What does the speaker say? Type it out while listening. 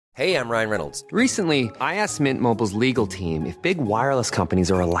Hey, I'm Ryan Reynolds. Recently, I asked Mint Mobile's legal team if big wireless companies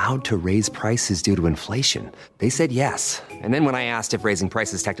are allowed to raise prices due to inflation. They said yes. And then when I asked if raising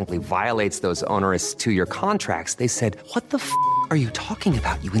prices technically violates those onerous two-year contracts, they said, "What the f*** are you talking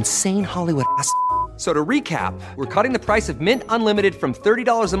about, you insane Hollywood ass?" So to recap, we're cutting the price of Mint Unlimited from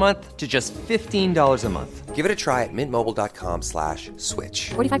 $30 a month to just $15 a month. Give it a try at mintmobile.com/switch.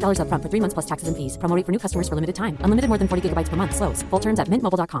 $45 up front for 3 months plus taxes and fees. Promo rate for new customers for limited time. Unlimited more than 40 gigabytes per month. Slows full terms at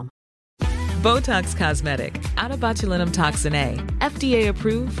mintmobile.com. Botox Cosmetic, out of botulinum toxin A, FDA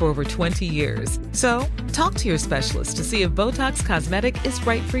approved for over 20 years. So, talk to your specialist to see if Botox Cosmetic is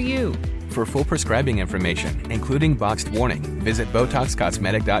right for you. For full prescribing information, including boxed warning, visit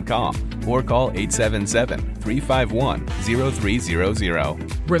BotoxCosmetic.com or call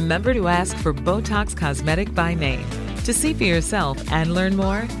 877-351-0300. Remember to ask for Botox Cosmetic by name. To see for yourself and learn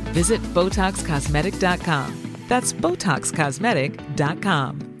more, visit BotoxCosmetic.com. That's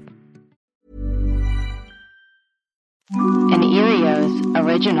BotoxCosmetic.com. An Erios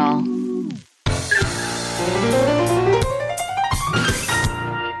original.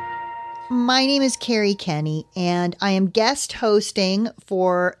 My name is Carrie Kenny, and I am guest hosting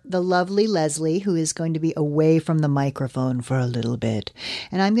for the lovely Leslie, who is going to be away from the microphone for a little bit.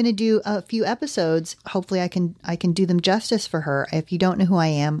 And I'm going to do a few episodes. Hopefully I can do them justice for her. If you don't know who I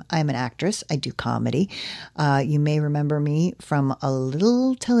am, I'm an actress. I do comedy. You may remember me from a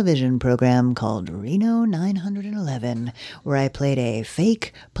little television program called Reno 911, where I played a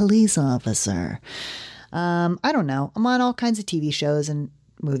fake police officer. I don't know. I'm on all kinds of TV shows and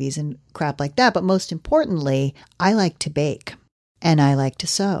movies and crap like that. But most importantly, I like to bake, and I like to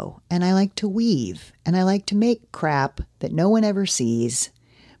sew, and I like to weave, and I like to make crap that no one ever sees,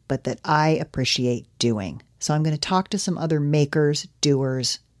 but that I appreciate doing. So I'm going to talk to some other makers,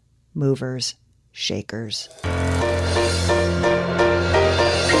 doers, movers, shakers.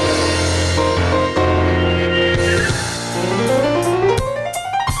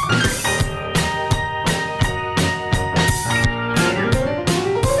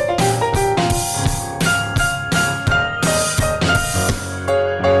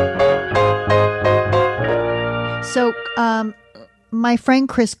 So, my friend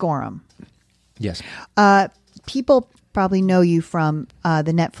Chris Gorham. Yes. People probably know you from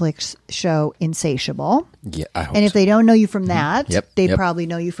the Netflix show Insatiable. Yeah, I hope and if so. they don't know you from that, they Yep. probably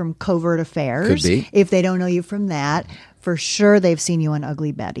know you from Covert Affairs. Could be. If they don't know you from that, for sure they've seen you on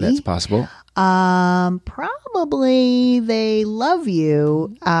Ugly Betty. That's possible. Probably they love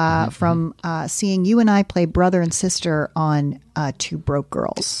you from seeing you and I play brother and sister on Two Broke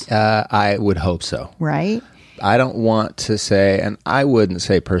Girls. I would hope so. Right? I don't want to say, and I wouldn't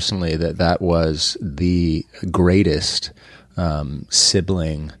say personally that was the greatest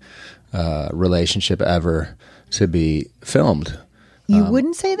sibling relationship ever to be filmed. You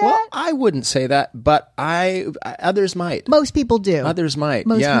wouldn't say that? Well, I wouldn't say that, but others might. Most people do. Others might.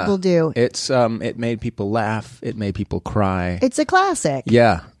 Most people do. It's it made people laugh. It made people cry. It's a classic.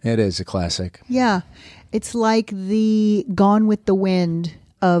 Yeah, it is a classic. Yeah. It's like the Gone with the Wind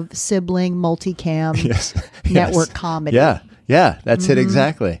of sibling multicam network comedy. Yeah. That's it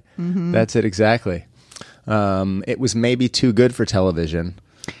exactly. Mm-hmm. That's it exactly. It was maybe too good for television.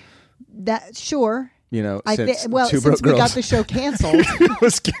 That sure. You know, since Girls we got the show canceled. It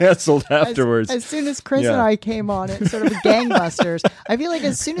was canceled afterwards. As soon as Chris and I came on it, sort of gangbusters. I feel like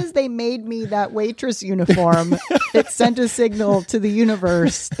as soon as they made me that waitress uniform, it sent a signal to the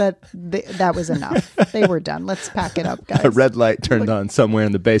universe that that was enough. They were done. Let's pack it up, guys. A red light turned on somewhere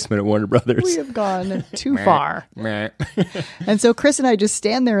in the basement at Warner Brothers. We have gone too far. And so Chris and I just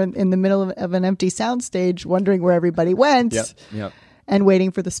stand there in the middle of an empty soundstage wondering where everybody went. Yep. And waiting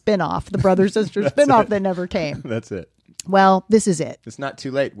for the spin-off, the brother-sister spin-off that never came. That's it. Well, this is it. It's not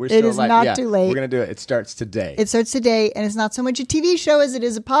too late. It is not too late. We're going to do it. It starts today. It starts today, and it's not so much a TV show as it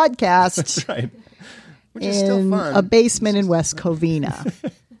is a podcast. That's right. Which is still fun. A basement in West Covina.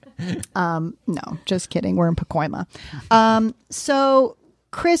 No, just kidding. We're in Pacoima. So,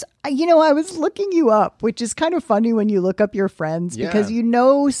 Chris, I was looking you up, which is kind of funny when you look up your friends because you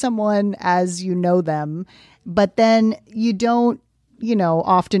know someone as you know them, but then you don't,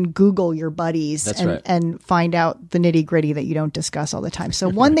 often Google your buddies and find out the nitty gritty that you don't discuss all the time. So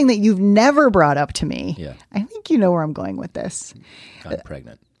one thing that you've never brought up to me, I think you know where I'm going with this. I'm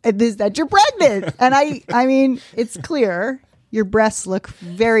pregnant. Is that you're pregnant. And I mean, it's clear your breasts look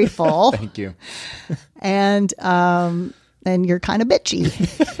very full. Thank you. And you're kind of bitchy.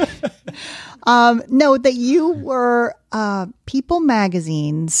 No, that you were People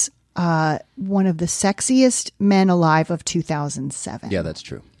Magazine's one of the sexiest men alive of 2007. Yeah, that's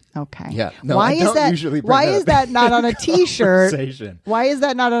true. Okay. Yeah. No, why I is don't that? usually bring Why that is up that in not on a T-shirt? conversation. Why is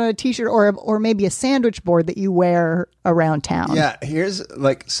that not on a T-shirt or maybe a sandwich board that you wear around town? Yeah, here's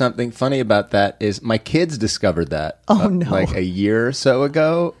like something funny about that is my kids discovered that like a year or so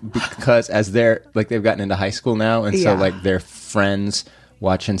ago because as they're like they've gotten into high school now and so like their friends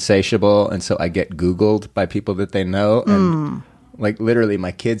watch Insatiable and so I get Googled by people that they know and like literally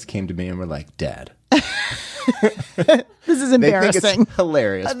my kids came to me and were like, "Dad." This is embarrassing. They think it's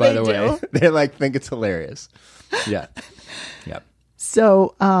hilarious, by the way. They like think it's hilarious. Yeah. Yep.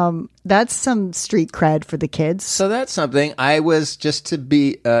 So that's some street cred for the kids. So that's something. I was, just to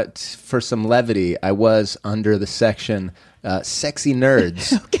be, for some levity, I was under the section sexy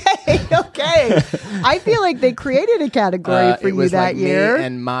nerds. Okay. I feel like they created a category for it you was that like year. Me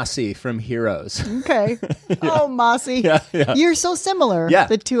and Mossy from Heroes. Okay. Oh, Mossy. Yeah. You're so similar,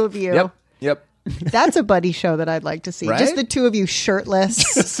 the two of you. Yep. That's a buddy show that I'd like to see. Right? Just the two of you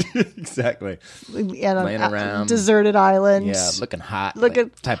shirtless. Exactly. Laying around. Deserted island. Yeah, looking hot. Looking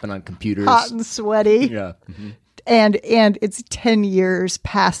typing on computers. hot and sweaty. Yeah. Mm-hmm. And it's 10 years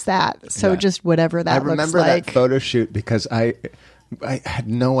past that. So just whatever that looks like. I remember that photo shoot because I had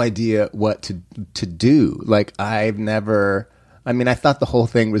no idea what to do. Like I thought the whole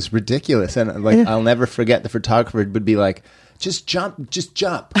thing was ridiculous. And like, I'll never forget the photographer would be like, just jump up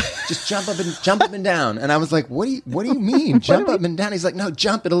and down. And I was like, what do you mean? Jump up and down? He's like, no,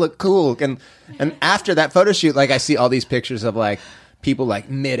 jump. It'll look cool. And after that photo shoot, like I see all these pictures of like people like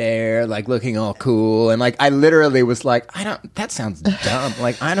midair, like looking all cool. And like, I literally was like, that sounds dumb.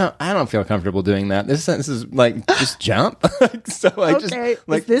 Like, I don't feel comfortable doing that. This is like, just jump. So I just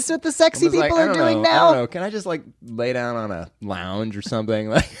like, is this what the sexy people are doing now? I don't know. Can I just like lay down on a lounge or something?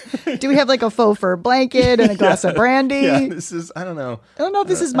 Like, do we have like a faux fur blanket and a glass of brandy? Yeah, I don't know. I don't know if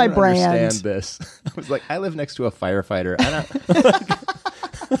this is my brand. I understand this. I was like, I live next to a firefighter. I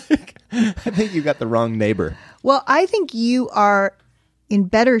think you got the wrong neighbor. Well, I think you are in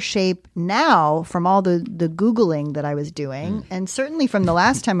better shape now from all the Googling that I was doing. And certainly from the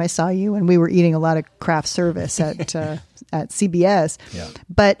last time I saw you and we were eating a lot of craft service at CBS. Yeah.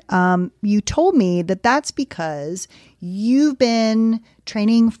 But you told me that that's because you've been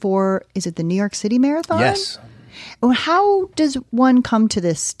training for, is it the New York City Marathon? Yes. Well, how does one come to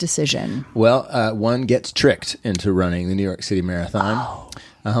this decision? Well, one gets tricked into running the New York City Marathon.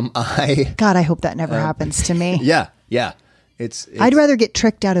 God, I hope that never happens to me. Yeah. I'd rather get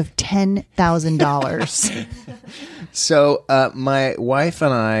tricked out of $10,000. So my wife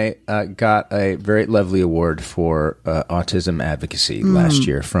and I got a very lovely award for autism advocacy last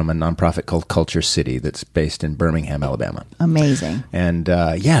year from a nonprofit called Culture City that's based in Birmingham, Alabama. Amazing. And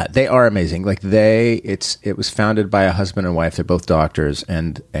they are amazing. Like it was founded by a husband and wife. They're both doctors,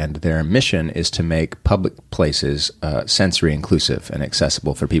 and their mission is to make public places sensory inclusive and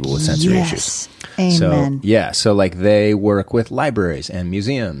accessible for people with sensory issues. Amen. So like they work with libraries and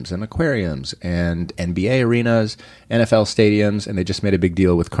museums and aquariums and NBA arenas, NFL stadiums, and they just made a big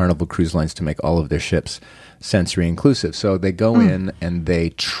deal with Carnival Cruise Lines to make all of their ships sensory inclusive. So they go in and they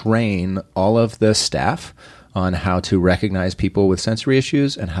train all of the staff on how to recognize people with sensory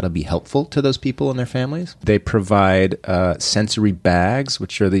issues and how to be helpful to those people and their families. They provide sensory bags,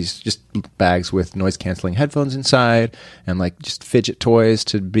 which are these just bags with noise-canceling headphones inside and like just fidget toys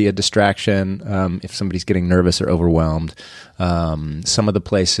to be a distraction if somebody's getting nervous or overwhelmed. Some of the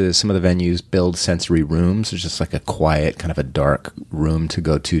venues build sensory rooms. It's just like a quiet, kind of a dark room to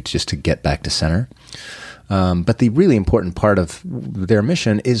go to just to get back to center. But the really important part of their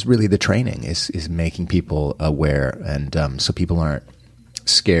mission is really the training, is making people aware, and so people aren't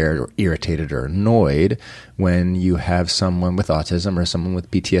scared or irritated or annoyed when you have someone with autism or someone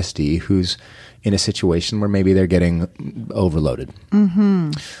with PTSD who's in a situation where maybe they're getting overloaded.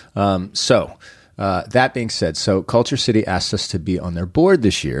 Mm-hmm. That being said, so Culture City asked us to be on their board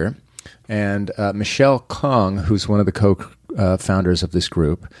this year, and Michelle Kong, who's one of the co-founders of this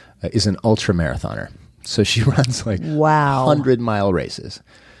group, is an ultra marathoner. So she runs like 100-mile races.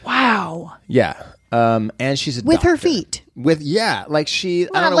 Wow. Yeah. And she's a with doctor. her feet. Like she,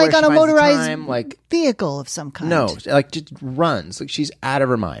 I don't know like where on she a motorized time, like vehicle of some kind. No, like just runs. Like she's out of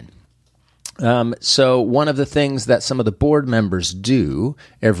her mind. So one of the things that some of the board members do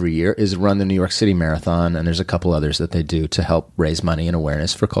every year is run the New York City Marathon, and there's a couple others that they do to help raise money and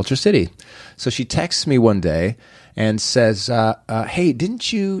awareness for Culture City. So she texts me one day and says, hey,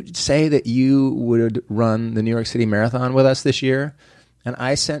 didn't you say that you would run the New York City Marathon with us this year? And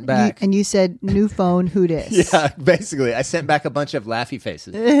I sent back... You said, new phone, who dis? Yeah, basically. I sent back a bunch of laughy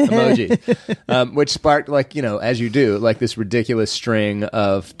faces, emojis, which sparked, like, as you do, like this ridiculous string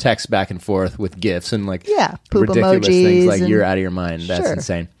of texts back and forth with GIFs and, like, poop ridiculous emojis things like, and... you're out of your mind. That's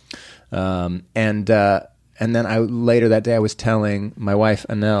insane. And then later that day I was telling my wife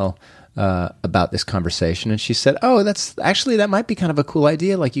Anel about this conversation, and she said, "Oh, that might be kind of a cool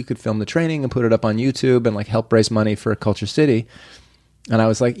idea. Like you could film the training and put it up on YouTube and like help raise money for Culture City." And I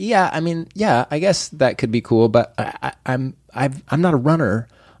was like, "Yeah, I guess that could be cool, but I'm not a runner.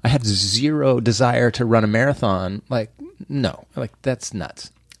 I have zero desire to run a marathon. Like, no, like that's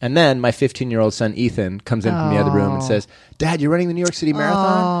nuts." And then my 15-year-old son Ethan comes in from the other room and says, "Dad, you're running the New York City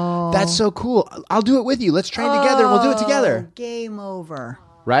Marathon? That's so cool. I'll do it with you. Let's train together and we'll do it together." Game over.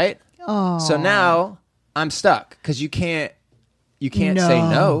 Right? Oh. So now I'm stuck because you can't say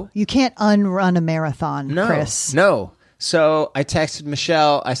no. You can't unrun a marathon, Chris. No. So I texted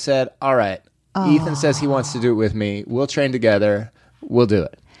Michelle. I said, "All right, Ethan says he wants to do it with me. We'll train together. We'll do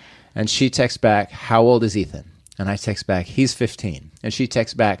it." And she texts back, "How old is Ethan?" And I text back, "He's 15. And she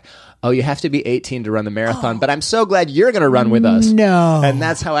texts back, "Oh, you have to be 18 to run the marathon, but I'm so glad you're going to run with us." No. And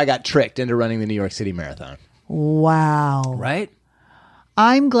that's how I got tricked into running the New York City Marathon. Wow. Right?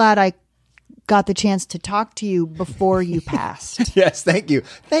 I'm glad I got the chance to talk to you before you passed. Yes, thank you.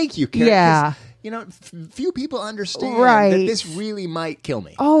 Thank you, Karen. Yeah. Few people understand Right. that this really might kill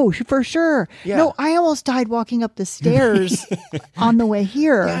me. Oh, for sure. Yeah. No, I almost died walking up the stairs on the way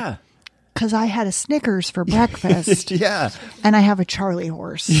here. Yeah. Because I had a Snickers for breakfast. Yeah. And I have a Charlie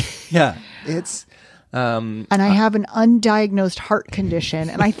horse. Yeah. It's... and I have an undiagnosed heart condition.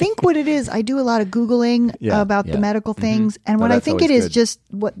 And I think what it is, I do a lot of Googling about the medical things. And what I think it is just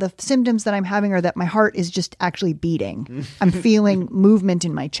what the symptoms that I'm having are that my heart is just actually beating. I'm feeling movement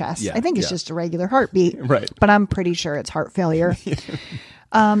in my chest. I think it's just a regular heartbeat. Right. But I'm pretty sure it's heart failure.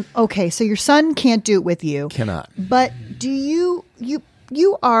 Okay, so your son can't do it with you. Cannot. But do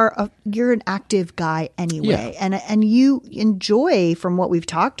you're an active guy anyway. And you enjoy, from what we've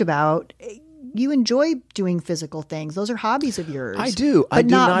talked about, you enjoy doing physical things. Those are hobbies of yours. I do. But I do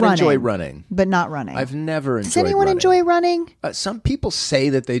not enjoy running. But not running. I've never enjoyed running. Does anyone enjoy running? Some people say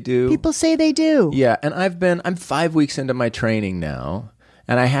that they do. People say they do. Yeah, and I'm 5 weeks into my training now,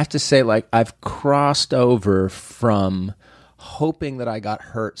 and I have to say, like, I've crossed over from hoping that I got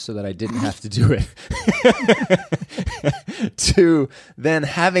hurt so that I didn't have to do it to then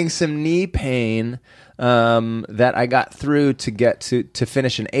having some knee pain that I got through to get to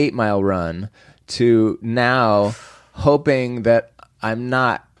finish an 8-mile run, to now hoping that I'm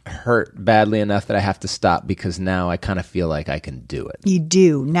not hurt badly enough that I have to stop, because now I kind of feel like I can do it. You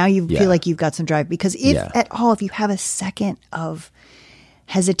do. Now you feel like you've got some drive, because if you have a second of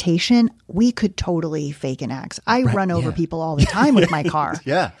hesitation, we could totally fake an axe. I run over people all the time with my car.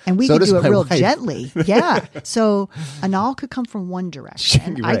 And we could do it real gently. Yeah. So Anal could come from one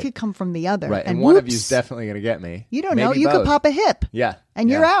direction. I could come from the other. Right. And one of you is definitely going to get me. You don't know. You could pop a hip. Yeah. And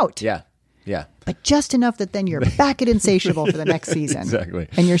you're out. Yeah. Yeah. But just enough that then you're back at Insatiable for the next season. Exactly.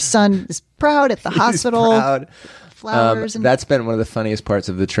 And your son is proud at the hospital. He's proud. Flowers. And that's been one of the funniest parts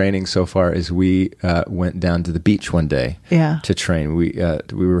of the training so far. Is we went down to the beach one day to train. We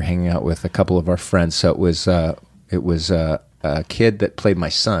were hanging out with a couple of our friends. So it was a kid that played my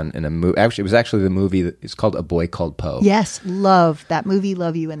son in a movie. Actually, it was actually the movie it's called A Boy Called Poe. Yes, love that movie.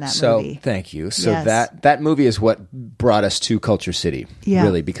 Love you in that movie. Thank you. So that movie is what brought us to Culture City,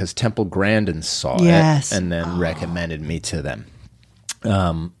 really, because Temple Grandin saw it and then recommended me to them.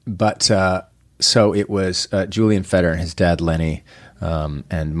 So it was Julian Feder and his dad Lenny,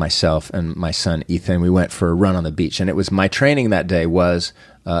 and myself and my son Ethan. We went for a run on the beach, and it was my training that day was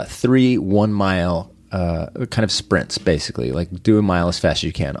 3 1-mile kind of sprints, basically, like do a mile as fast as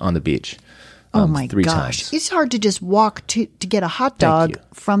you can on the beach. Oh my 3 gosh! times. It's hard to just walk to get a hot dog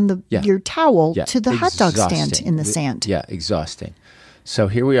from your towel to the hot dog stand in the sand. Yeah, exhausting. So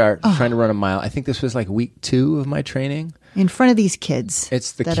here we are trying to run a mile. I think this was like week 2 of my training. In front of these kids.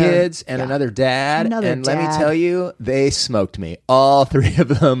 It's the kids and another dad. Let me tell you, they smoked me. All 3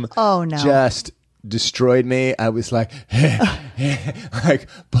 of them just destroyed me. I was like, like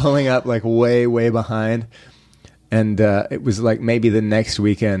pulling up like way, way behind. And it was like maybe the next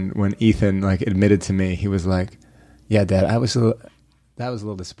weekend when Ethan like admitted to me, he was like, "Yeah, Dad, that was a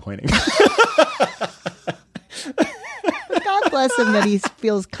little disappointing." God bless him that he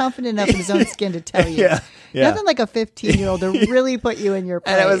feels confident enough in his own skin to tell you. Nothing like a 15-year-old to really put you in your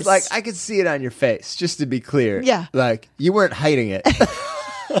place. And it was like, I could see it on your face, just to be clear. Yeah. Like, you weren't hiding it.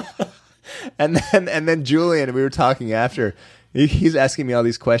 And then Julian, we were talking after, he's asking me all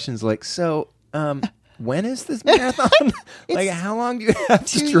these questions like, so, when is this marathon? Like, how long do you have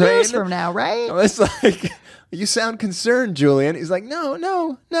to train? 2 years from now, right? I was like, you sound concerned, Julian. He's like,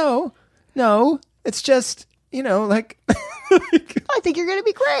 no. It's just, like... I think you're going to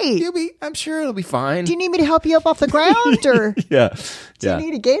be great. I'm sure it'll be fine. Do you need me to help you up off the ground, or Yeah. do you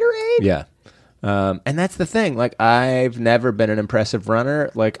need a Gatorade? Yeah. And that's the thing. Like, I've never been an impressive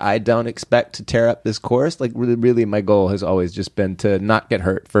runner. Like, I don't expect to tear up this course. Like, really, my goal has always just been to not get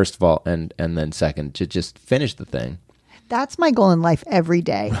hurt, first of all, and then second, to just finish the thing. That's my goal in life every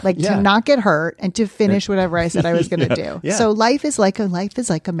day. Like Yeah. to not get hurt and to finish whatever I said I was going to do. Yeah. So life is like a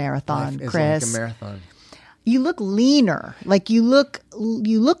marathon, Life is Chris. like a marathon. You look leaner. Like you look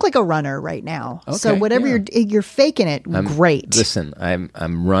like a runner right now. So Okay, whatever yeah. you're faking it great. Listen,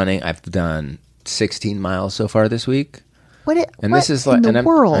 I'm running. I've done 16 miles so far this week. What This is like in the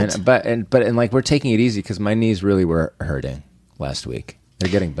world? But like we're taking it easy because my knees really were hurting last week. They're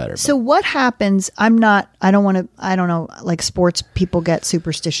getting better. So what happens? I don't know, like sports people get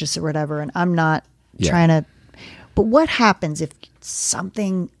superstitious or whatever, and I'm not trying to, but what happens if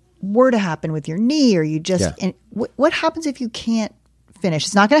something were to happen with your knee, or you just, and what happens if you can't finish?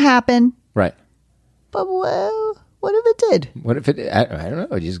 It's not going to happen. Right. But well, what if it did? What if it, I don't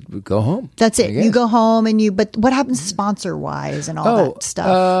know, you just go home. That's it. I guess. You go home but what happens sponsor wise and all that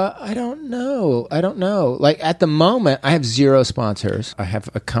stuff? I don't know. Like at the moment, I have 0 sponsors. I have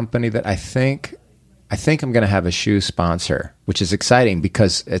a company that I think I'm going to have a shoe sponsor, which is exciting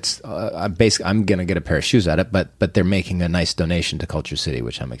because it's I'm going to get a pair of shoes at it, but they're making a nice donation to Culture City,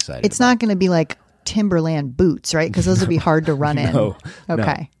 which I'm excited It's about. not going to be like Timberland boots, right? Because those would be hard to run in. No.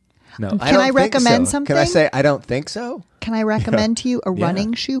 Okay. No, Can don't I think recommend so. something? Can I say I don't think so? Can I recommend to you a Yeah.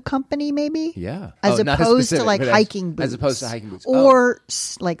 running shoe company, maybe? Yeah. As Oh, not opposed to specific, like but hiking boots. as opposed to hiking boots. Or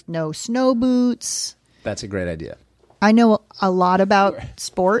like no snow boots. That's a great idea. I know a lot about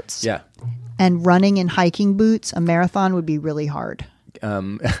sports. Yeah. And running in hiking boots, a marathon would be really hard.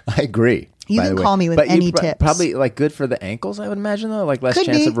 I agree. You by can the way. call me with But any you tips. Probably like good for the ankles, I would imagine, though. Like less Could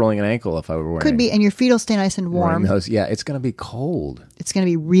chance be. of rolling an ankle if I were wearing. Could be, and your feet will stay nice and wearing warm. those. Yeah, it's going to be cold. It's going to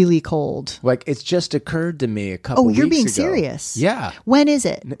be really cold. Like it's just occurred to me a couple. Oh, you're weeks being ago. serious? Yeah. When is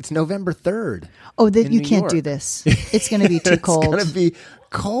it? It's November 3rd. Oh, that in you New can't York. do this. It's going to be too cold. It's going to be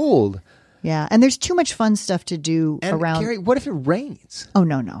cold. Yeah, and there's too much fun stuff to do And around. Carrie, what if it rains? Oh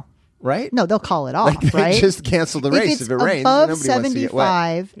no. Right? No, they'll call it off, Like, they right? just cancel the race it's if it rains. above Nobody wants to get wet.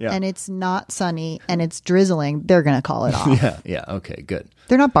 75 Yeah. and it's not sunny and it's drizzling, they're going to call it off. Yeah. Okay. Good.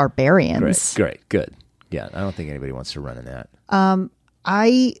 They're not barbarians. Great. Good. Yeah. I don't think anybody wants to run in that.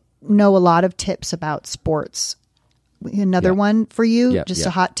 I know a lot of tips about sports. Another one for you, Yep, just yep.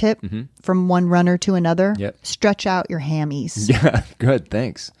 a hot tip from one runner to another. Yep. Stretch out your hammies Yeah. Good.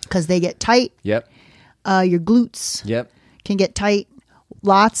 Thanks. because they get tight. Yep. Your glutes Yep. can get tight.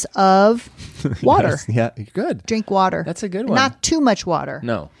 Lots of water. Yes, yeah. Good. Drink water. That's a good one. Not too much water.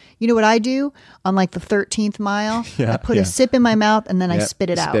 No. You know what I do on like the 13th mile? Yeah, I put yeah. a sip in my mouth and then I Yep. spit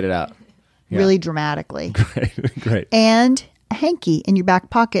it out. Spit it out. Yeah. Really dramatically. Great. And a hanky in your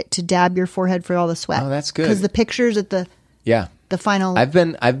back pocket to dab your forehead for all the sweat. Oh, that's good. Because the pictures at the Yeah. final. I've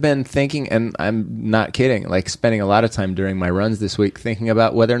been thinking, and I'm not kidding, like spending a lot of time during my runs this week thinking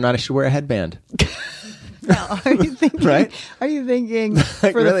about whether or not I should wear a headband. Now, are you thinking? Right? Are you thinking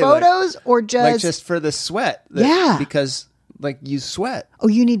Like, for the really, photos or just? Like just for the sweat. Yeah. Because like you sweat. Oh,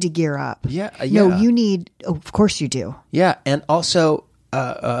 you need to gear up. Yeah, No, yeah. you need. Oh, of course you do. Yeah. And also,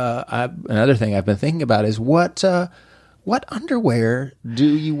 another thing I've been thinking about is what underwear do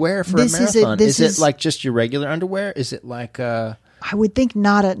you wear for This a is marathon? it- this is is- it like just your regular underwear? Is it like I would think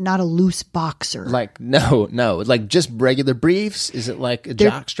not a loose boxer. no, like just regular briefs? Is it like a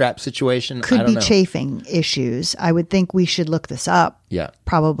jockstrap situation? I Could don't be know. chafing issues. I would think we should look this up. Yeah.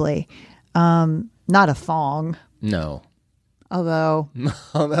 Probably. Not a thong, No. although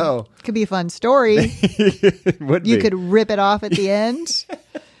Although it could be a fun story. it would You be. could rip it off at the end.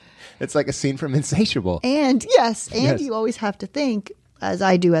 It's like a scene from Insatiable. And yes, Yes. you always have to think, as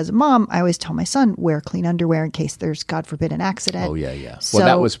I do as a mom, I always tell my son, wear clean underwear in case there's, God forbid, an accident. Oh yeah. So, Well,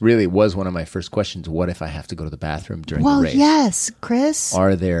 that was one of my first questions. What if I have to go to the bathroom during well, the race? yes, Chris.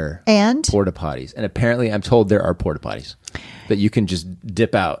 Are there And? porta potties? And apparently, I'm told there are porta potties that you can just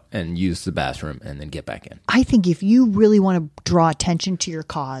dip out and use the bathroom and then get back in. I think if you really want to draw attention to your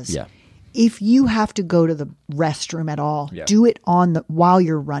cause, Yeah. if you have to go to the restroom at all, Yeah. do it while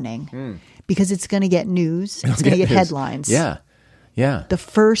you're running because it's going to get news. It's going to get headlines. Yeah. Yeah. The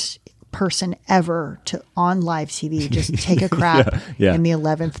first person ever to on live TV just take a crap Yeah. in the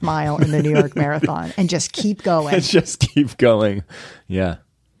 11th mile in the New York Marathon and just keep going. Just keep going. Yeah.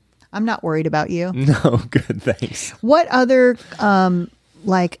 I'm not worried about you. No, good. Thanks. What other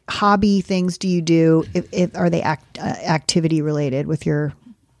like hobby things do you do? If are they activity related with your?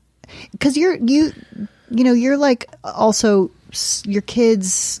 Because you're like also your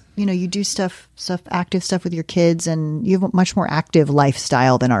kids. you do active stuff with your kids, and you have a much more active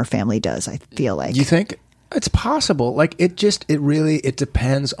lifestyle than our family does, I feel like. You think? It's possible. Like it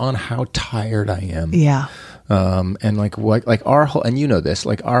depends on how tired I am. Yeah. And like our whole, and you know this,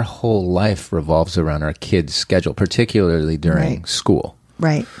 like our whole life revolves around our kids' schedule, particularly during school.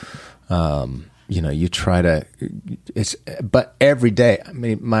 Right. You try to, but every day, I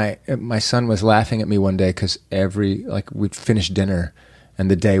mean, my son was laughing at me one day because we'd finished dinner and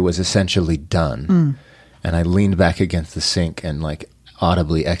the day was essentially done. And I leaned back against the sink and like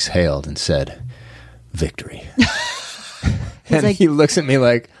audibly exhaled and said, "Victory." And he looks at me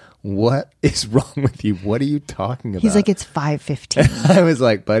like, "What is wrong with you? What are you talking about?" He's like, "It's 5:15. I was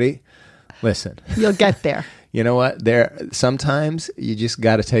like, "Buddy, listen. You'll get there." You know what? Sometimes you just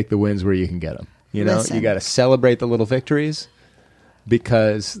got to take the wins where you can get them. You Listen. got to celebrate the little victories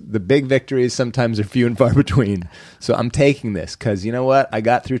because the big victories sometimes are few and far between. So I'm taking this because you know what? I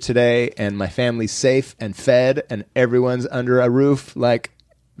got through today and my family's safe and fed and everyone's under a roof. Like,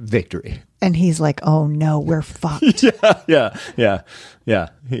 victory. And he's like, "Oh no, we're fucked." Yeah.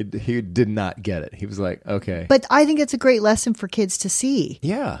 He did not get it. He was like, "Okay." But I think it's a great lesson for kids to see.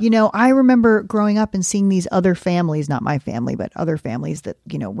 Yeah. I remember growing up and seeing these other families, not my family, but other families that,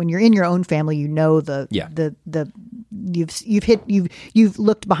 when you're in your own family, you've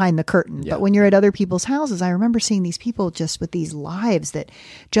looked behind the curtain. Yeah. But when you're at other people's houses, I remember seeing these people just with these lives that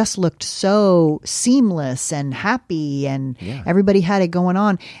just looked so seamless and happy, and everybody had it going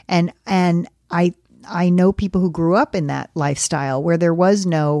on. And I know people who grew up in that lifestyle where there was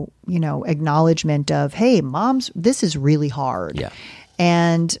no, acknowledgement of, "Hey, moms, this is really hard." Yeah.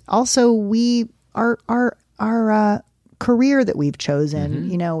 And also our career that we've chosen,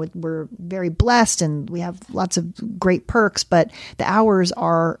 we're very blessed and we have lots of great perks, but the hours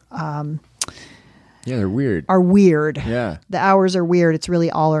are, they're weird. Are weird. Yeah. The hours are weird. It's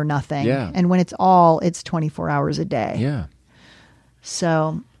really all or nothing. Yeah. And when it's 24 hours a day. Yeah.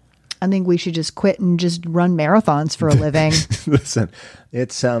 So I think we should just quit and just run marathons for a living. Listen,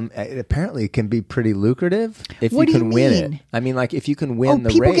 it's it apparently can be pretty lucrative if What you do can you win mean? it. I mean, like if you can win the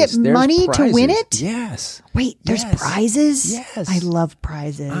people race, get there's money to win prizes. it? Yes. Wait, there's Yes. prizes? Yes. I love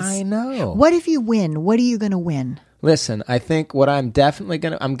prizes. I know. What if you win? What are you going to win? Listen, I think what I'm definitely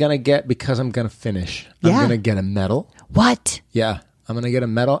I'm gonna get, because I'm gonna finish. I'm Yeah. gonna get a medal. What? Yeah, I'm gonna get a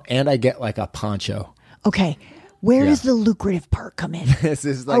medal, and I get like a poncho. Okay. Where does the lucrative part come in? This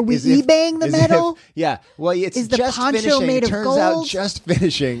is like, Are we as if- eBaying the as medal? Yeah. Well, it's Is the just poncho finishing. made It of turns out gold? just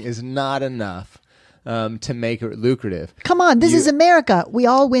finishing is not enough to make it lucrative. Come on, this is America. We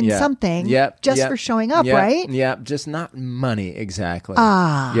all win Yeah. something Yep, just yep, for showing up, yep, right? Yeah, just not money exactly.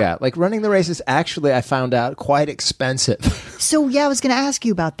 Yeah, like running the race is actually, I found out, quite expensive. So, I was going to ask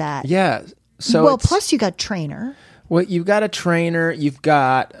you about that. Yeah. So well, it's- plus you got trainer. Well, you've got a trainer. You've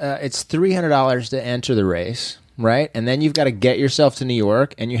got it's $300 to enter the race, right? And then you've got to get yourself to New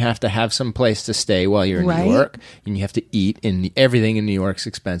York, and you have to have some place to stay while you're in Right. New York, and you have to eat. Everything in New York's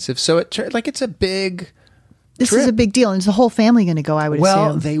expensive, so it's a big. This trip. is a big deal. And is the whole family going to go, I would Well,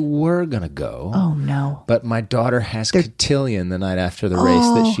 assume? they were gonna go. Oh, no. But my daughter has cotillion the night after the race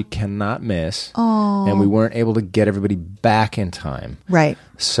that she cannot miss, and we weren't able to get everybody back in time. Right.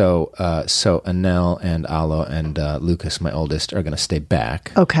 So Anel and Alo and Lucas, my oldest, are going to stay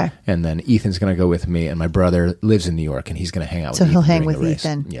back. Okay. And then Ethan's going to go with me, and my brother lives in New York, and he's going to hang out So with Ethan. he'll hang during with the race.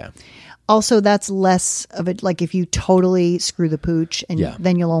 Ethan. Yeah. Also, that's less of it. Like if you totally screw the pooch, and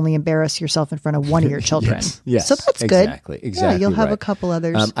then you'll only embarrass yourself in front of one of your children. Yes. So that's good. Exactly. Yeah, you'll have right. a couple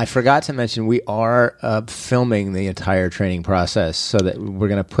others. I forgot to mention we are filming the entire training process, so that we're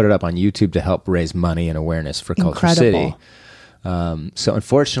going to put it up on YouTube to help raise money and awareness for Culture City. So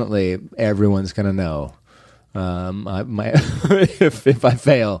unfortunately, everyone's going to know. If I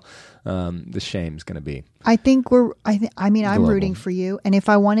fail, the shame's going to be. I think I'm rooting for you. And if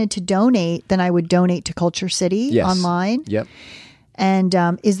I wanted to donate, then I would donate to Culture City online. Yep. And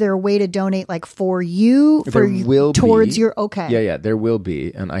is there a way to donate, like for you, towards your? Okay. Yeah. There will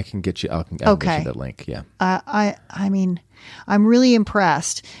be, and I can get you. I'll get you the link. Yeah. I mean, I'm really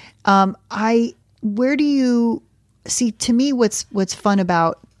impressed. Where do you see? To me, what's fun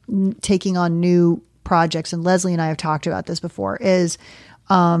about taking on new projects, and Leslie and I have talked about this before, is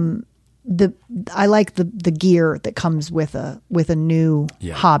I like the gear that comes with a new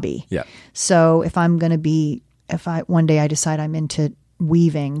hobby. Yeah. So if one day I decide I'm into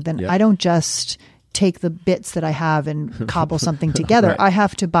weaving, then I don't just take the bits that I have and cobble something together. Right. I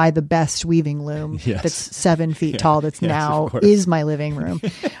have to buy the best weaving loom that's 7 feet tall. That's now is my living room.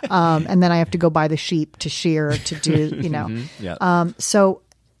 And then I have to go buy the sheep to shear to do, Mm-hmm. Yeah. So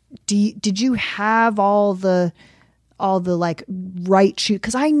did you have all the all the like right shoe.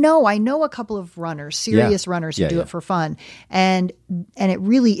 Cause I know a couple of runners, serious runners who do it for fun. And it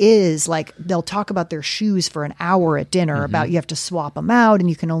really is like, they'll talk about their shoes for an hour at dinner about you have to swap them out and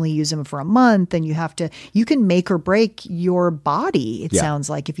you can only use them for a month and you can make or break your body. It sounds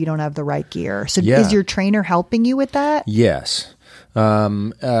like if you don't have the right gear. So is your trainer helping you with that? Yes. So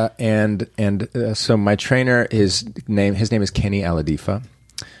my trainer, his name is Kenny Aladifa.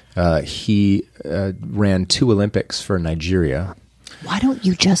 He ran 2 Olympics for Nigeria. Why don't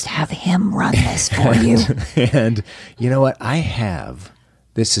you just have him run this for you? And you know what?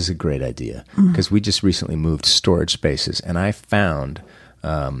 This is a great idea because we just recently moved storage spaces and I found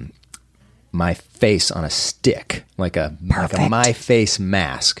my face on a stick, like a My Face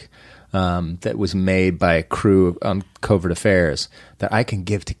mask. That was made by a crew on Covert Affairs that I can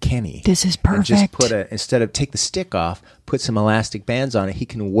give to Kenny. This is perfect. And just instead of take the stick off, put some elastic bands on it. He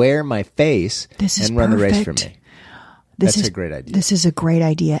can wear my face and run the race for me. That's a great idea. This is a great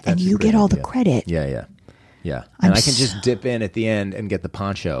idea. And you get all the credit. Yeah. And I can just dip in at the end and get the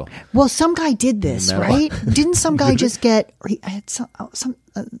poncho. Well, some guy did this, right? Didn't some guy just get,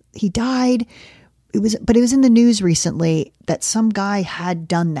 he died. It was in the news recently that some guy had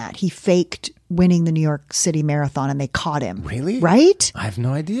done that. He faked winning the New York City Marathon and they caught him. Really? Right? I have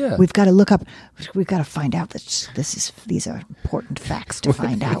no idea. We've got to look up. We've got to find out that these are important facts to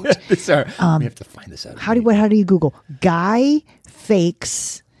find out. We have to find this out. How do you Google guy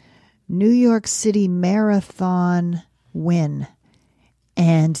fakes New York City Marathon win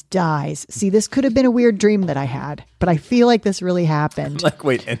and dies? See, this could have been a weird dream that I had, but I feel like this really happened.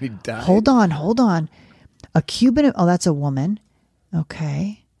 Wait, and he died? Hold on. A Cuban, that's a woman.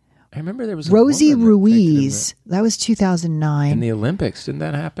 Okay. I remember there was Rosie Ruiz. That was 2009. In the Olympics, didn't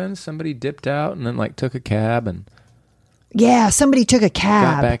that happen? Somebody dipped out and then took a cab and... Yeah, somebody took a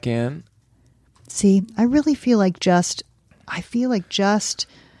cab. Got back in. See, I really feel like just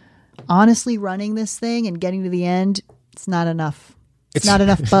honestly running this thing and getting to the end, it's not enough. It's not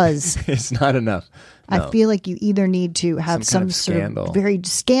enough buzz. It's not enough. No. I feel like you either need to have some sort of very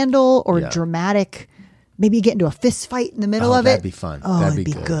scandal or dramatic, maybe you get into a fist fight in the middle of it. That'd be fun. Oh, that'd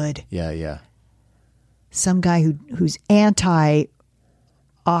be good. Yeah. Some guy who's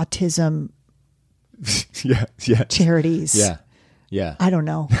anti-autism charities. Yeah. I don't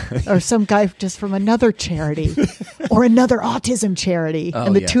know. Or some guy just from another charity or another autism charity.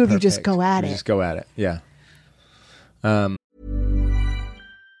 And the two of you just go at it. Just go at it. Yeah.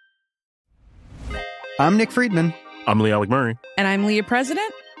 I'm Nick Friedman. I'm Lee Alec Murray. And I'm Leah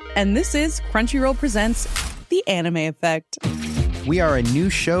President. And this is Crunchyroll Presents The Anime Effect. We are a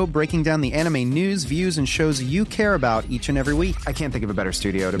new show breaking down the anime news, views, and shows you care about each and every week. I can't think of a better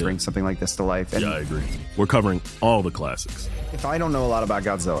studio to bring something like this to life. And I agree. We're covering all the classics. If I don't know a lot about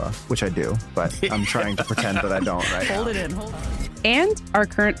Godzilla, which I do, but I'm trying to pretend that I don't right Hold it in. And our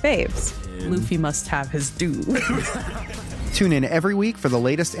current faves. Luffy must have his due. Tune in every week for the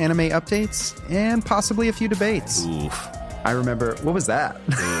latest anime updates and possibly a few debates. Oof. I remember, what was that?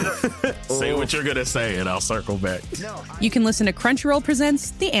 Say what you're going to say and I'll circle back. You can listen to Crunchyroll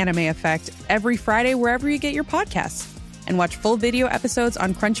Presents The Anime Effect every Friday wherever you get your podcasts. And watch full video episodes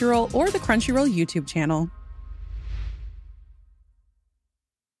on Crunchyroll or the Crunchyroll YouTube channel.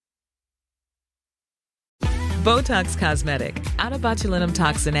 Botox Cosmetic, out of botulinum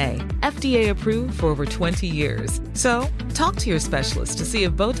toxin A, FDA approved for over 20 years. So, talk to your specialist to see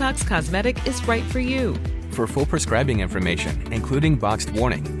if Botox Cosmetic is right for you. For full prescribing information, including boxed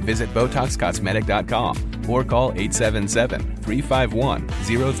warning, visit BotoxCosmetic.com or call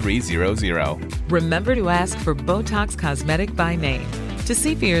 877-351-0300. Remember to ask for Botox Cosmetic by name. To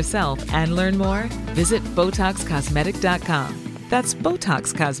see for yourself and learn more, visit BotoxCosmetic.com. That's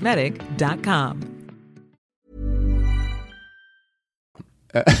BotoxCosmetic.com.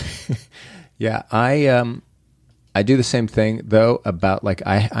 Yeah, I do the same thing though about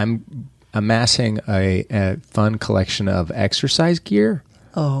I'm amassing a fun collection of exercise gear.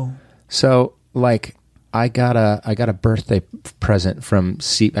 Oh, so I got a birthday present from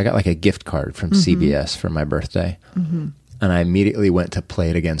I got a gift card from CBS for my birthday, and I immediately went to Play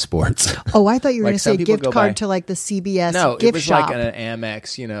It Again Sports. Oh, I thought you were going to say gift card to the CBS gift shop. No, it was like an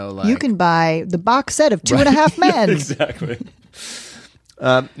Amex. You can buy the box set of 2.5 Men. Exactly.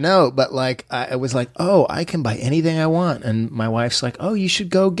 No, but I was like, oh, I can buy anything I want. And my wife's like, oh, you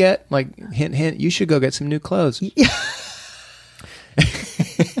should go get, hint, hint, you should go get some new clothes. Yeah.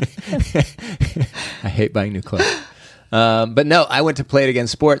 I hate buying new clothes. But no, I went to Play It Again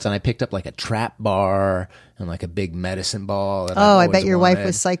Sports and I picked up a trap bar and a big medicine ball. That I bet your wife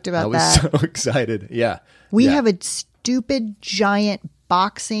was psyched about that. I was so excited. Yeah. We have a stupid giant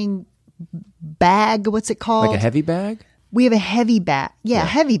boxing bag. What's it called? Like a heavy bag? We have a heavy bag. Yeah, Yeah.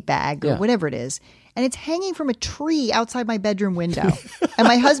 heavy bag or Yeah. whatever it is. And it's hanging from a tree outside my bedroom window. And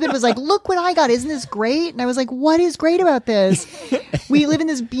my husband was like, look what I got. Isn't this great? And I was like, what is great about this? We live in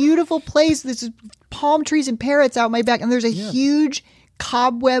this beautiful place. There's palm trees and parrots out my back. And there's a huge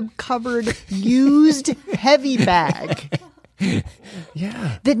cobweb covered used heavy bag.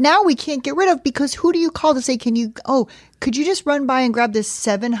 Yeah. That now we can't get rid of because who do you call to say, could you just run by and grab this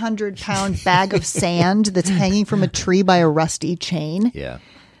 700-pound bag of sand that's hanging from a tree by a rusty chain? Yeah.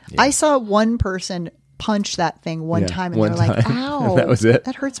 I saw one person punch that thing one time and one they were like, time. ow, That was it?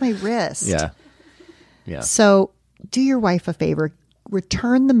 That hurts my wrist. Yeah. Yeah. So do your wife a favor.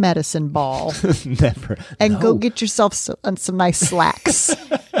 Return the medicine ball Never. and go No. get yourself some nice slacks.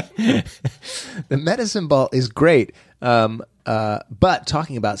 The medicine ball is great. But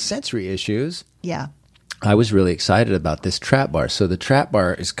talking about sensory issues, Yeah. I was really excited about this trap bar. So the trap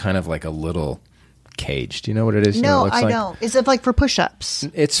bar is kind of like a little cage. Do you know what it is? You know No, what it looks I like? don't. Is it like for push-ups?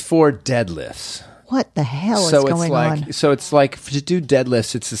 It's for deadlifts. What the hell So is it's going like on? so it's like to do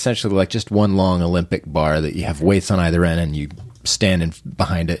deadlifts. It's essentially like just one long Olympic bar that you have weights on either end, and you stand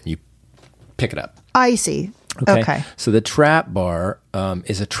behind it and you pick it up. I see. Okay. So the trap bar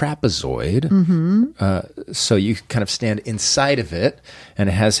is a trapezoid. Mm-hmm. So you kind of stand inside of it, and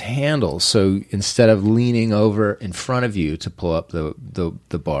it has handles. So instead of leaning over in front of you to pull up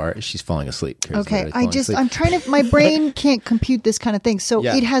the bar, she's falling asleep. Kara's Okay. literally falling asleep. I'm trying to, my brain can't compute this kind of thing. So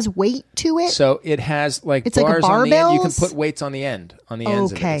Yeah. it has weight to it? So it has like It's like a bars on the end. You can barbells? put weights on the end, on the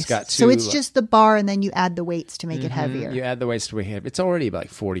ends of it. Okay. It's got two. So it's just the bar and then you add the weights to make it heavier. You add the weights to it. It's already about like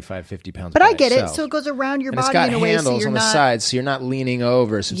 45, 50 pounds. But by I get it. itself. So it goes around your And it's body got in a way so handles you're on the not... sides, so you're not leaning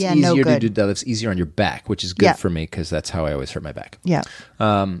over. So it's Yeah, no easier to good. do deadlifts, easier on your back, which is good Yeah. for me because that's how I always hurt my back. Yeah.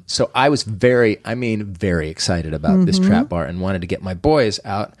 So I was very excited about this trap bar and wanted to get my boys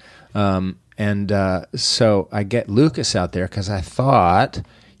out. So I get Lucas out there because I thought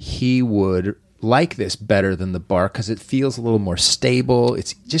he would like this better than the bar because it feels a little more stable.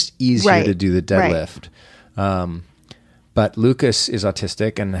 It's just easier Right. to do the Right. deadlift. But Lucas is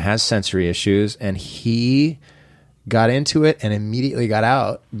autistic and has sensory issues, and he got into it and immediately got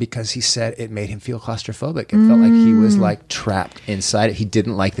out because he said it made him feel claustrophobic. It felt like he was like trapped inside it. He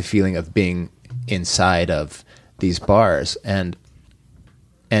didn't like the feeling of being inside of these bars, and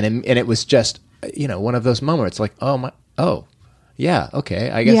it was just one of those moments like yeah,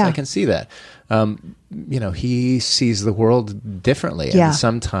 okay, I guess Yeah. I can see that. He sees the world differently, Yeah. and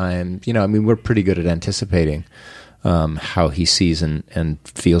sometimes we're pretty good at anticipating how he sees and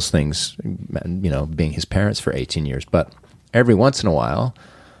feels things, being his parents for 18 years. But every once in a while,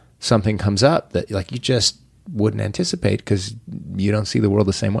 something comes up that like you just wouldn't anticipate because you don't see the world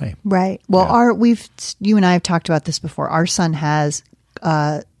the same way. Right. Well, you and I have talked about this before. Our son has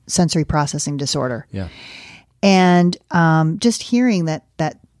sensory processing disorder. Yeah. And just hearing that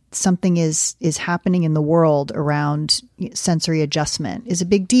something is happening in the world around sensory adjustment is a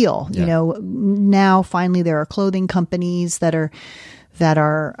big deal. Yeah. Now finally there are clothing companies that are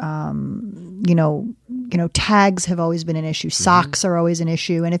tags have always been an issue. Socks are always an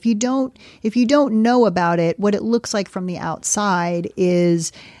issue. And if you don't know about it, what it looks like from the outside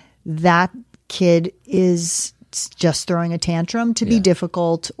is that kid is just throwing a tantrum to be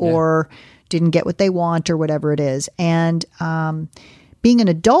difficult or didn't get what they want or whatever it is. And being an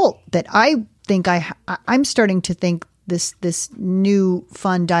adult, that I think I'm starting to think this new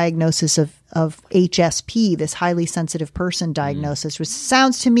fun diagnosis of HSP, this highly sensitive person diagnosis, which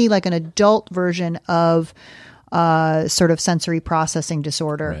sounds to me like an adult version of sort of sensory processing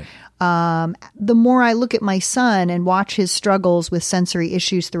disorder. Right. The more I look at my son and watch his struggles with sensory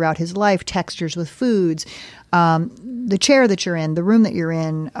issues throughout his life, textures with foods, the chair that you're in, the room that you're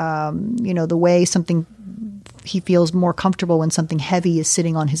in, the way he feels more comfortable when something heavy is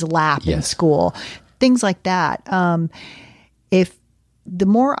sitting on his lap in school, things like that. If the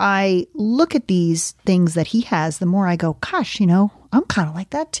more I look at these things that he has, the more I go, gosh, I'm kind of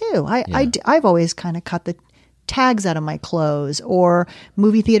like that too. I've always kind of cut the tags out of my clothes, or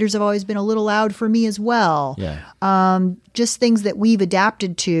movie theaters have always been a little loud for me as well. Yeah. Just things that we've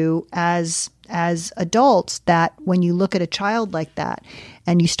adapted to as adults, that when you look at a child like that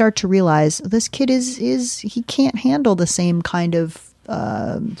and you start to realize this kid he can't handle the same kind of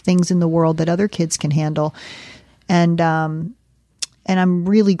things in the world that other kids can handle. And I'm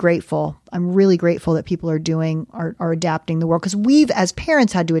really grateful. I'm really grateful that people are adapting the world, because we've as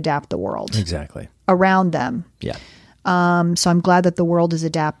parents had to adapt the world Exactly. around them. Yeah. So I'm glad that the world is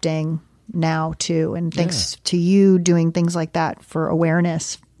adapting now too. And thanks to you doing things like that for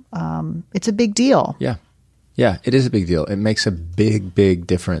awareness. It's a big deal. Yeah. Yeah, it is a big deal. It makes a big, big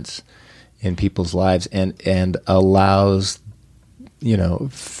difference in people's lives, and allows,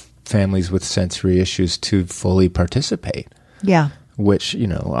 families with sensory issues to fully participate. Yeah. Which,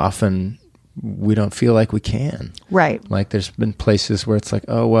 often we don't feel like we can. Right. Like there's been places where it's like,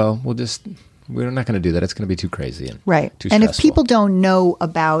 oh, well, we're not going to do that. It's going to be too crazy and right. too and stressful. If people don't know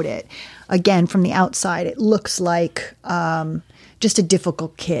about it, again, from the outside, it looks like just a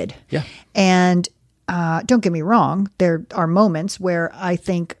difficult kid. Yeah. And don't get me wrong, there are moments where I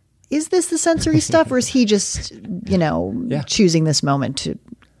think, is this the sensory stuff, or is he just, choosing this moment to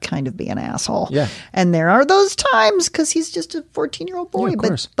kind of be an asshole? Yeah. And there are those times because he's just a 14-year-old boy. Yeah, of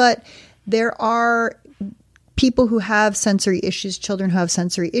course. But there are people who have sensory issues, children who have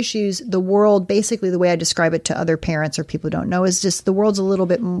sensory issues. The world, basically the way I describe it to other parents or people who don't know, is just the world's a little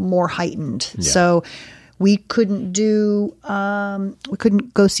bit more heightened. Yeah. So we couldn't go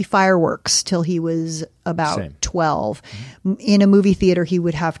see fireworks till he was about 12. Mm-hmm. In a movie theater, he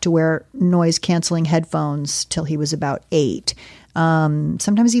would have to wear noise canceling headphones till he was about 8.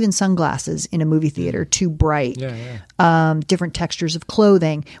 Sometimes even sunglasses in a movie theater, too bright. Yeah. Different textures of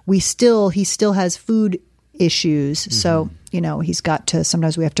clothing. He still has food issues. Mm-hmm. So, he's got to,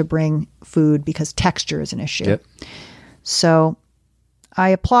 sometimes we have to bring food because texture is an issue. Yep. So I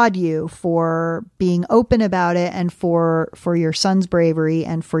applaud you for being open about it, and for your son's bravery,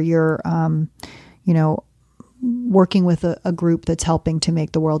 and for your, working with a group that's helping to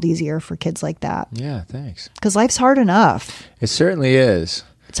make the world easier for kids like that. Yeah, thanks. Because life's hard enough. It certainly is.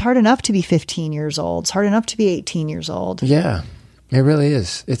 It's hard enough to be 15 years old. It's hard enough to be 18 years old. Yeah, it really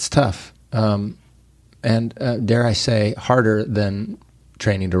is. It's tough. And dare I say, harder than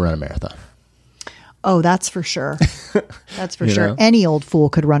training to run a marathon. Oh, that's for sure. That's for sure. know? Any old fool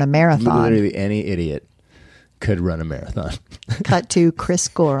could run a marathon. Literally any idiot could run a marathon. Cut to Chris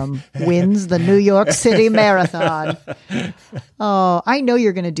Gorham wins the New York City Marathon. Oh, I know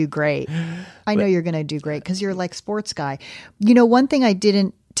you're going to do great. I know you're going to do great because you're like sports guy. One thing I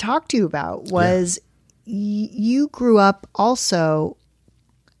didn't talk to you about was you grew up also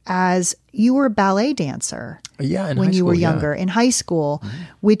as you were a ballet dancer. Yeah, when you were younger in high school,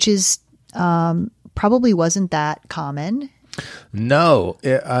 which is probably wasn't that common. No,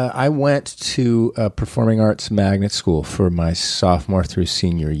 I went to a performing arts magnet school for my sophomore through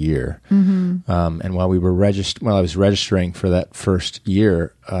senior year, and while I was registering for that first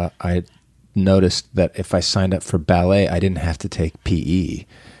year, I noticed that if I signed up for ballet, I didn't have to take PE,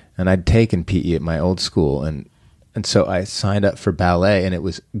 and I'd taken PE at my old school, and so I signed up for ballet, and it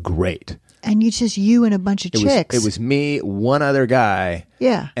was great. And you and a bunch of chicks. It was me, one other guy,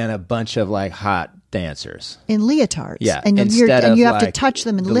 yeah, and a bunch of like hot dancers in leotards. Yeah, and you have to touch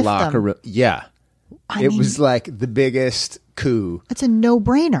them and lift them. Room. Yeah, it was like the biggest coup. That's a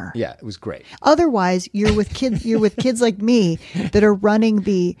no-brainer. Yeah, it was great. Otherwise, you're with kids like me that are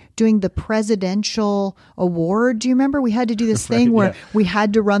doing the presidential award. Do you remember we had to do this thing where we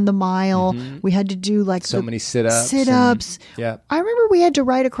had to run the mile? Mm-hmm. We had to do like so many sit-ups. Yeah, I remember we had to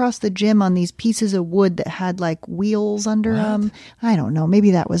ride across the gym on these pieces of wood that had like wheels under them. I don't know.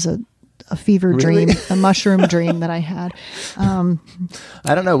 Maybe that was a fever dream, a mushroom dream that I had.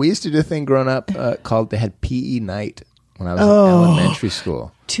 I don't know. We used to do a thing growing up called, they had PE night when I was in elementary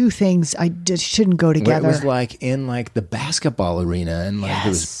school. Two things I just shouldn't go together. It was like in like the basketball arena, and like there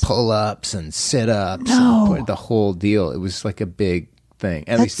was pull-ups and sit-ups, and the whole deal. It was like a big thing,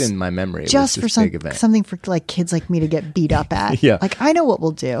 at least in my memory. It was this big event. Something for like kids like me to get beat up at. Yeah. Like I know what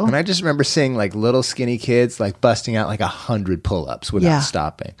we'll do. And I just remember seeing like little skinny kids like busting out like 100 pull-ups without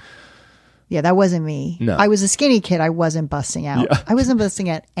stopping. Yeah, that wasn't me. No. I was a skinny kid. I wasn't busting out. Yeah. I wasn't busting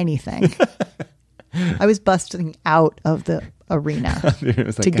at anything. I was busting out of the arena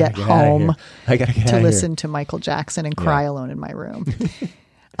to get home to listen to Michael Jackson and cry alone in my room.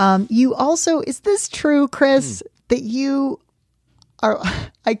 You also, is this true, Chris, that you are,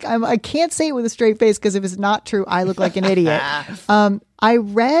 I can't say it with a straight face because if it's not true, I look like an idiot. I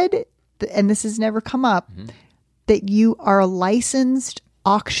read, and this has never come up, that you are a licensed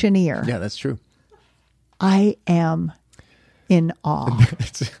auctioneer. Yeah, that's true. I am in awe.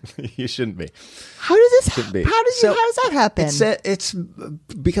 You shouldn't be. How does this? How does that happen? It's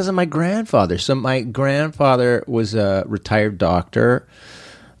because of my grandfather. So my grandfather was a retired doctor,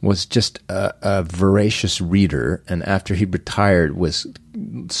 was just a voracious reader, and after he retired was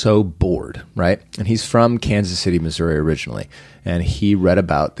so bored, right? And he's from Kansas City, Missouri originally, and he read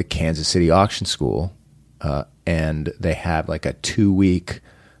about the Kansas City Auction School, and they have like a 2-week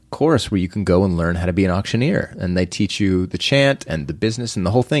course where you can go and learn how to be an auctioneer, and they teach you the chant and the business and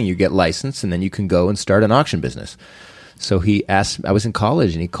the whole thing. You get licensed, and then you can go and start an auction business. So he asked, I was in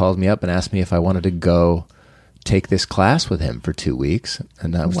college, and he called me up and asked me if I wanted to go take this class with him for 2 weeks.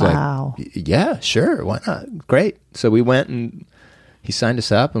 And I was Wow. like, yeah, sure. Why not? Great. So we went and he signed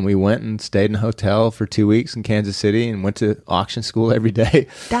us up and we went and stayed in a hotel for 2 weeks in Kansas City and went to auction school every day.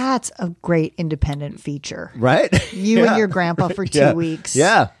 That's a great independent feature. Right? You and your grandpa for 2 weeks.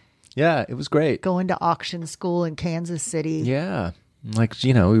 Yeah. Yeah. It was great. Going to auction school in Kansas City. Yeah. Like,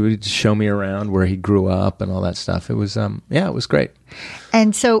 you know, he would show me around where he grew up and all that stuff. It was, it was great.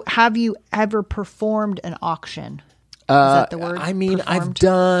 And so have you ever performed an auction? Is that the word? I mean, performed? I've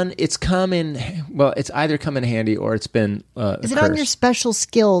done, it's either come in handy or it's been Is it on your special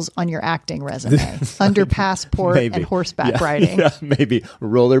skills on your acting resume? Under passport and horseback riding? Yeah, maybe.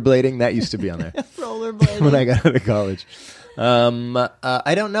 Rollerblading, that used to be on there. Rollerblading. When I got out of college.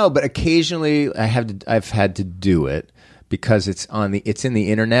 I don't know, but occasionally I've had to do it because it's in the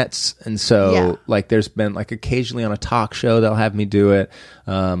internets. And so like there's been like occasionally on a talk show, they'll have me do it,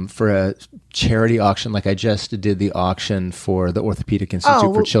 for a charity auction. Like I just did the auction for the Orthopedic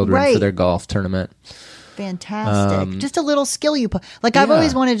Institute for Children for their golf tournament. Fantastic. Just a little skill you put. Like I've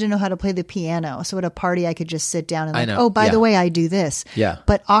always wanted to know how to play the piano. So at a party, I could just sit down and by the way, I do this. Yeah.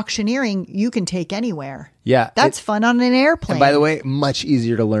 But auctioneering, you can take anywhere. Yeah. That's fun on an airplane. And by the way, much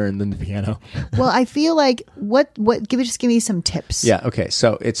easier to learn than the piano. Well, I feel like give me some tips. Yeah. Okay.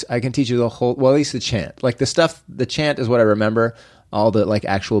 So I can teach you the whole, well, at least the chant. Like the chant is what I remember. All the like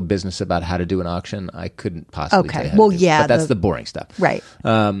actual business about how to do an auction, I couldn't possibly tell you how to do. But that's the boring stuff. Right.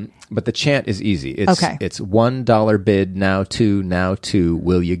 But the chant is easy. It's $1 bid, now two,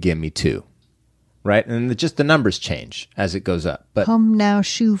 will you give me two? Right? And just the numbers change as it goes up. But come now,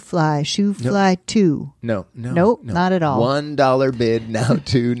 shoe fly two. Nope, not at all. $1 bid, now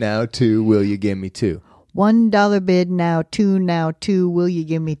two, will you give me two? $1 bid, now two, will you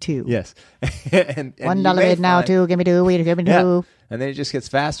give me two? Yes. and $1 bid, now two, give me two, will you give me two? Yeah. And then it just gets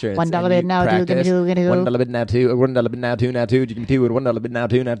faster. $1 bid, now two, give me two, give me two. $1 bid, now two, $1 bid, now two, you give me two, $1 bid, now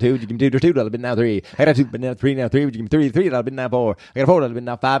two, you give me two, $2 bid, now three. I got a $2 bid, now three, you give me three, $3 bid, now four. I got a $4 bid,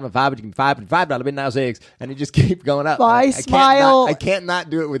 now five, and five, you give me five, and $5 bid, now six. And you just keep going up. I smile. I can't not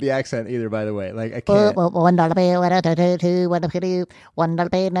do it with the accent either, by the way. Like, I can't. $1 bid,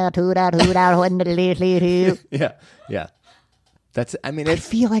 $1 bid, now two, Yeah, yeah. That's, I mean, I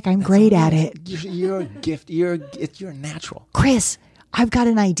feel like I'm great at it. You're a gift. You're natural. Chris, I've got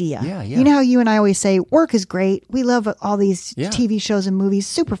an idea. Yeah. You know how you and I always say work is great. We love all these TV shows and movies.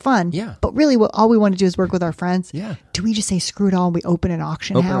 Super fun. Yeah. But really all we want to do is work with our friends. Yeah. Do we just say screw it all and we open an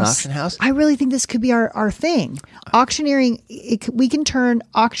auction house? I really think this could be our thing. Auctioneering, we can turn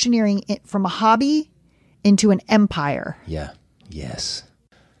auctioneering from a hobby into an empire. Yeah. Yes.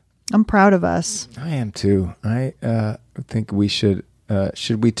 I'm proud of us. I am too. I think we should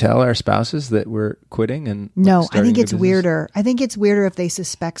we tell our spouses that we're quitting and no, I think it's weirder. I think it's weirder if they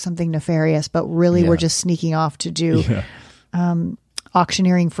suspect something nefarious, but really we're just sneaking off to do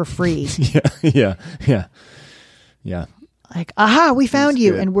auctioneering for free. Yeah. Like, aha, we found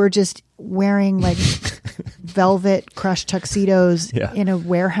you. Good. And we're just wearing like velvet crushed tuxedos in a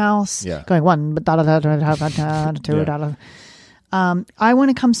warehouse going $1, $2. I want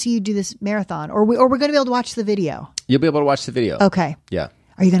to come see you do this marathon, or we're going to be able to watch the video. You'll be able to watch the video. Okay. Yeah.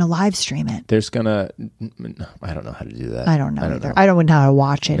 Are you going to live stream it? I don't know how to do that. I don't know either. I don't know how to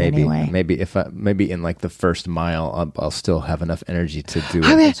watch it anyway. Maybe maybe in like the first mile, I'll still have enough energy to do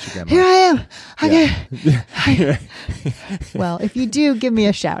an Instagram. Here I am. Well, if you do, give me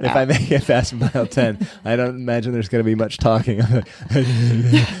a shout out. If I make it past mile 10, I don't imagine there's going to be much talking.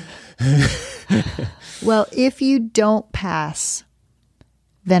 Well, if you don't pass,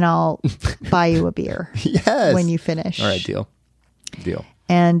 then I'll buy you a beer. Yes. When you finish. All right, deal.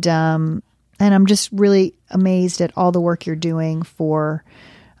 And I'm just really amazed at all the work you're doing for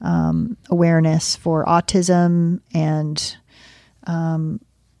awareness for autism, and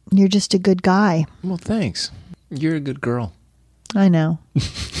you're just a good guy. Well, thanks. You're a good girl. I know.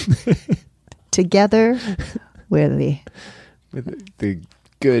 Together, we're the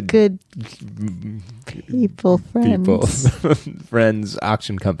good people, friends. Friends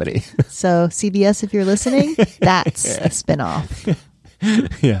auction company. So CBS, if you're listening, that's a spinoff.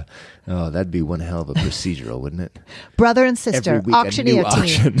 Yeah. Oh, that'd be one hell of a procedural, wouldn't it? Brother and sister auctioneer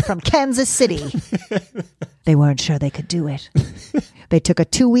auction. team from Kansas City. They weren't sure they could do it. They took a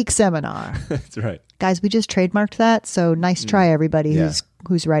 2-week seminar. That's right. Guys, we just trademarked that. So nice try, everybody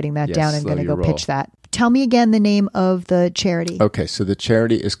who's writing that down and going to go pitch that. Tell me again the name of the charity. Okay, so the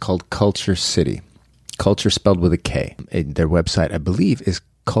charity is called Culture City. Culture spelled with a K. Their website, I believe, is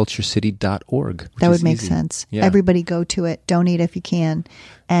culturecity.org. That would make sense. Yeah. Everybody go to it. Donate if you can.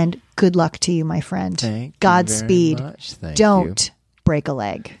 And good luck to you, my friend. Thank Godspeed. you very much. Thank Don't break a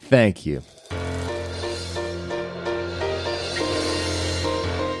leg. Thank you.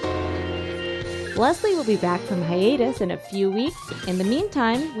 Leslie will be back from hiatus in a few weeks. In the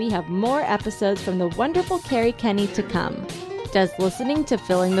meantime, we have more episodes from the wonderful Carrie Kenny to come. Does listening to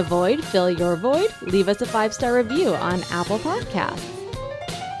Filling the Void fill your void? Leave us a 5-star review on Apple Podcasts.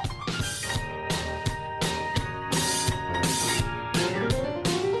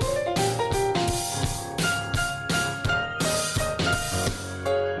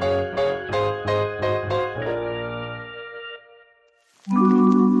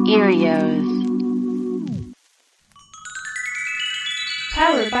 Erios.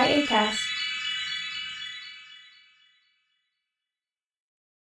 Powered by Acast.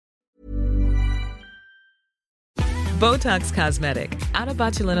 Botox Cosmetic, out of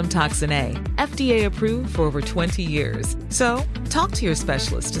botulinum toxin A, FDA approved for over 20 years. So, talk to your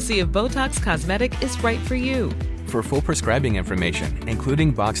specialist to see if Botox Cosmetic is right for you. For full prescribing information, including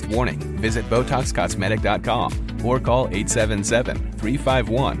boxed warning, visit BotoxCosmetic.com or call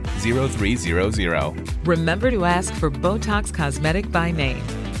 877-351-0300. Remember to ask for Botox Cosmetic by name.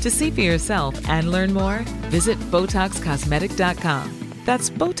 To see for yourself and learn more, visit BotoxCosmetic.com.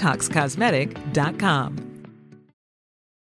 That's BotoxCosmetic.com.